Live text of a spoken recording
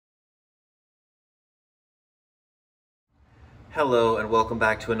Hello and welcome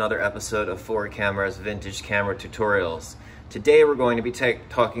back to another episode of 4Camera's Vintage Camera Tutorials. Today we're going to be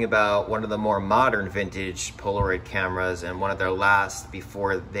talking about one of the more modern vintage Polaroid cameras and one of their last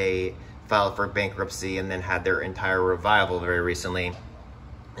before they filed for bankruptcy and then had their entire revival very recently.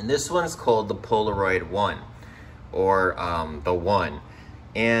 And this one's called the Polaroid One, or the One.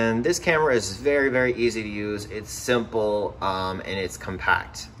 And this camera is very easy to use. It's simple and it's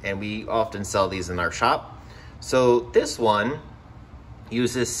compact. And we often sell these in our shop. So this one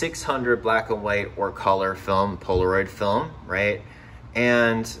uses 600 black and white or color film, Polaroid film, right?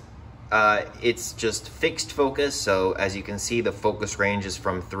 And it's just fixed focus. So as you can see, the focus range is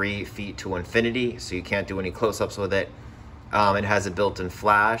from 3 feet to infinity. So you can't do any close-ups with it. It has a built-in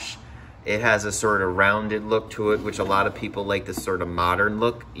flash. It has a sort of rounded look to it, which a lot of people like this sort of modern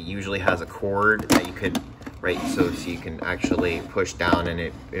look. It usually has a cord that you could, right, so you can actually push down and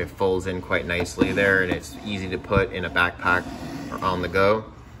it folds in quite nicely there, and it's easy to put in a backpack or on the go.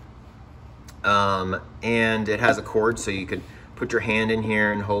 And it has a cord, so you could put your hand in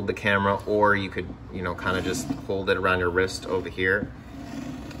here and hold the camera, or you could, you know, kind of just hold it around your wrist over here.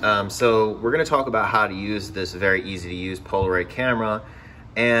 So we're going to talk about how to use this very easy to use Polaroid camera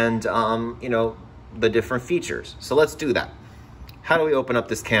and, you know, the different features. So let's do that. How do we open up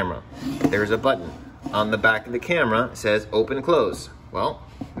this camera? There's a button on the back of the camera. It says open and close. Well,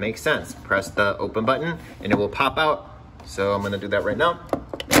 makes sense. Press the open button and it will pop out. So I'm going to do that right now.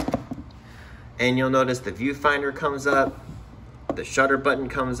 And you'll notice the viewfinder comes up, the shutter button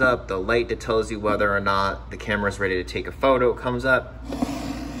comes up, the light that tells you whether or not the camera is ready to take a photo comes up,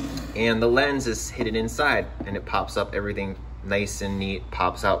 and the lens is hidden inside and it pops up. Everything nice and neat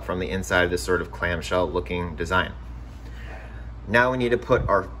pops out from the inside of this sort of clamshell looking design. Now we need to put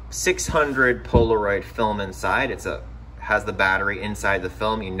our 600 Polaroid film inside. It has the battery inside the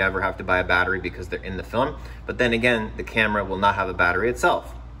film. You never have to buy a battery because they're in the film. But then again, the camera will not have a battery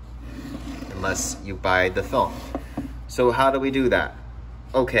itself unless you buy the film. So how do we do that?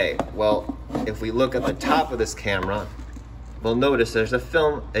 Okay, well, if we look at the top of this camera, we'll notice there's a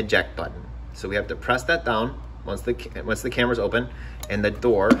film eject button. So we have to press that down once the camera's open, and the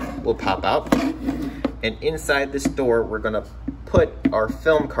door will pop out. And inside this door, we're gonna put our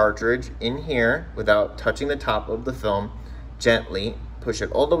film cartridge in here without touching the top of the film. Gently push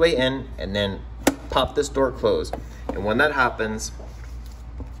it all the way in and then pop this door closed. And when that happens,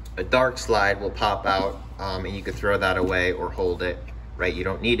 a dark slide will pop out, and you could throw that away or hold it, right? You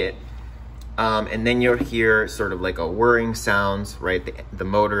don't need it. And then you'll hear sort of like a whirring sounds, right? The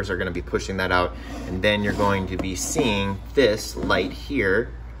motors are gonna be pushing that out, and then you're going to be seeing this light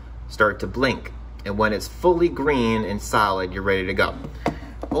here start to blink. And when it's fully green and solid, you're ready to go.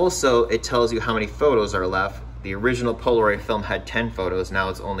 Also, it tells you how many photos are left. The original Polaroid film had 10 photos. Now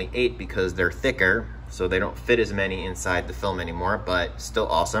it's only 8 because they're thicker, so they don't fit as many inside the film anymore, but still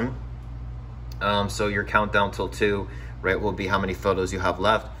awesome. So your countdown till 2, right, will be how many photos you have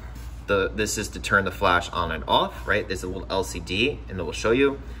left. This is to turn the flash on and off, right? There's a little LCD and it will show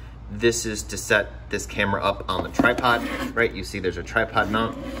you. This is to set this camera up on the tripod, right? You see there's a tripod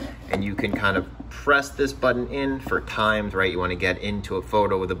mount, and you can kind of press this button in for times, right? You want to get into a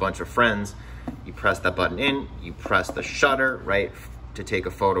photo with a bunch of friends. You press that button in, you press the shutter, right, to take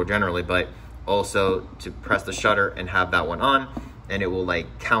a photo generally, but also to press the shutter and have that one on, and it will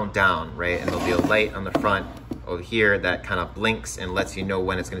like count down, right? And there'll be a light on the front over here that kind of blinks and lets you know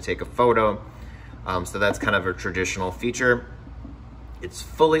when it's going to take a photo. So that's kind of a traditional feature. It's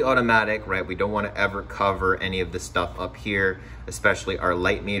fully automatic, right? We don't want to ever cover any of this stuff up here, especially our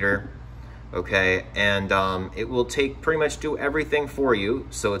light meter, okay? And it will pretty much do everything for you.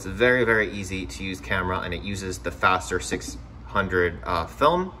 So it's a very easy to use camera, and it uses the faster 600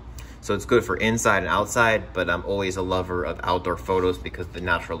 film. So it's good for inside and outside, but I'm always a lover of outdoor photos because the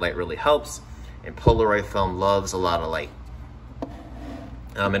natural light really helps. And Polaroid film loves a lot of light.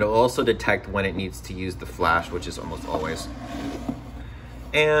 It'll also detect when it needs to use the flash, which is almost always.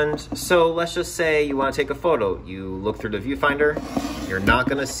 And so let's just say you want to take a photo. You look through the viewfinder. You're not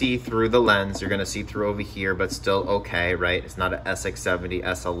going to see through the lens. You're going to see through over here, but still okay, right? It's not an SX70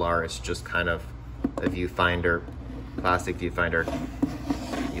 SLR. It's just kind of a viewfinder, plastic viewfinder.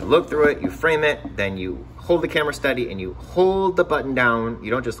 You look through it, you frame it, then you hold the camera steady and you hold the button down.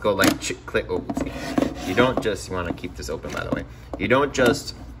 You don't just go like click, oh, oopsie. You don't just, you want to keep this open by the way. You don't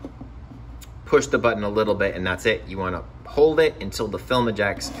just push the button a little bit and that's it. You want to hold it until the film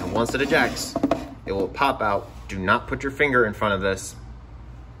ejects, and once it ejects, it will pop out. Do not put your finger in front of this.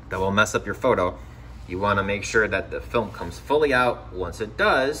 That will mess up your photo. You want to make sure that the film comes fully out. Once it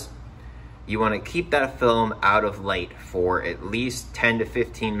does, you want to keep that film out of light for at least 10 to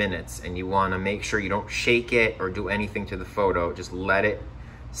 15 minutes, and you want to make sure you don't shake it or do anything to the photo. Just let it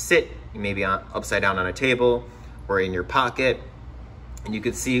sit, maybe upside down on a table or in your pocket. And you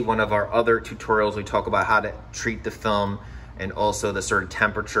can see one of our other tutorials, we talk about how to treat the film and also the sort of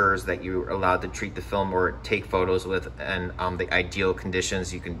temperatures that you're allowed to treat the film or take photos with, and the ideal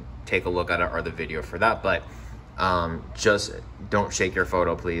conditions. You can take a look at our other video for that, but just don't shake your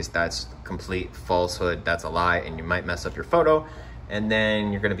photo, please. That's complete falsehood. That's a lie, and you might mess up your photo, and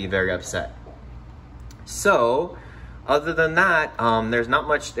then you're gonna be very upset. So other than that, there's not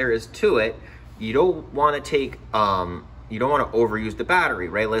much there is to it. You don't want to take you don't want to overuse the battery,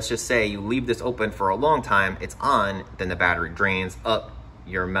 right? Let's just say you leave this open for a long time, it's on, then the battery drains up.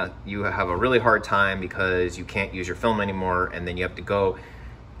 You have a really hard time because you can't use your film anymore, and then you have to go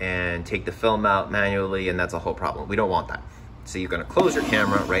and take the film out manually, and that's a whole problem. We don't want that. So you're gonna close your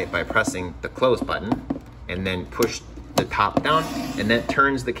camera, right, by pressing the close button, and then push the top down, and then it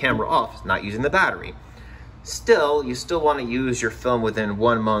turns the camera off, not using the battery. Still, you still wanna use your film within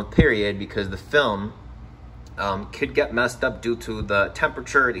 1 month period, because the film could get messed up due to the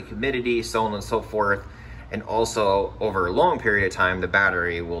temperature, the humidity, so on and so forth. And also, over a long period of time, the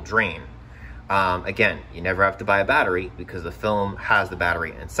battery will drain. Again, you never have to buy a battery because the film has the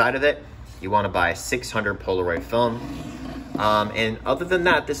battery inside of it. You want to buy 600 Polaroid film. And other than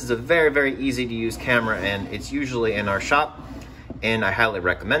that, this is a very, very easy to use camera, and it's usually in our shop, and I highly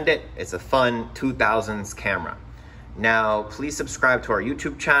recommend it. It's a fun 2000s camera. Now, please subscribe to our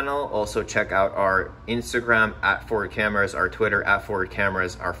YouTube channel. Also check out our Instagram @ForwardCameras, our Twitter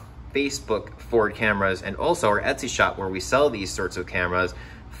 @ForwardCameras, our Facebook Forward Cameras, and also our Etsy shop where we sell these sorts of cameras,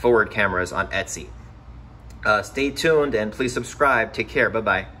 Forward Cameras on Etsy. Stay tuned and please subscribe. Take care.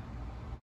 Bye-bye.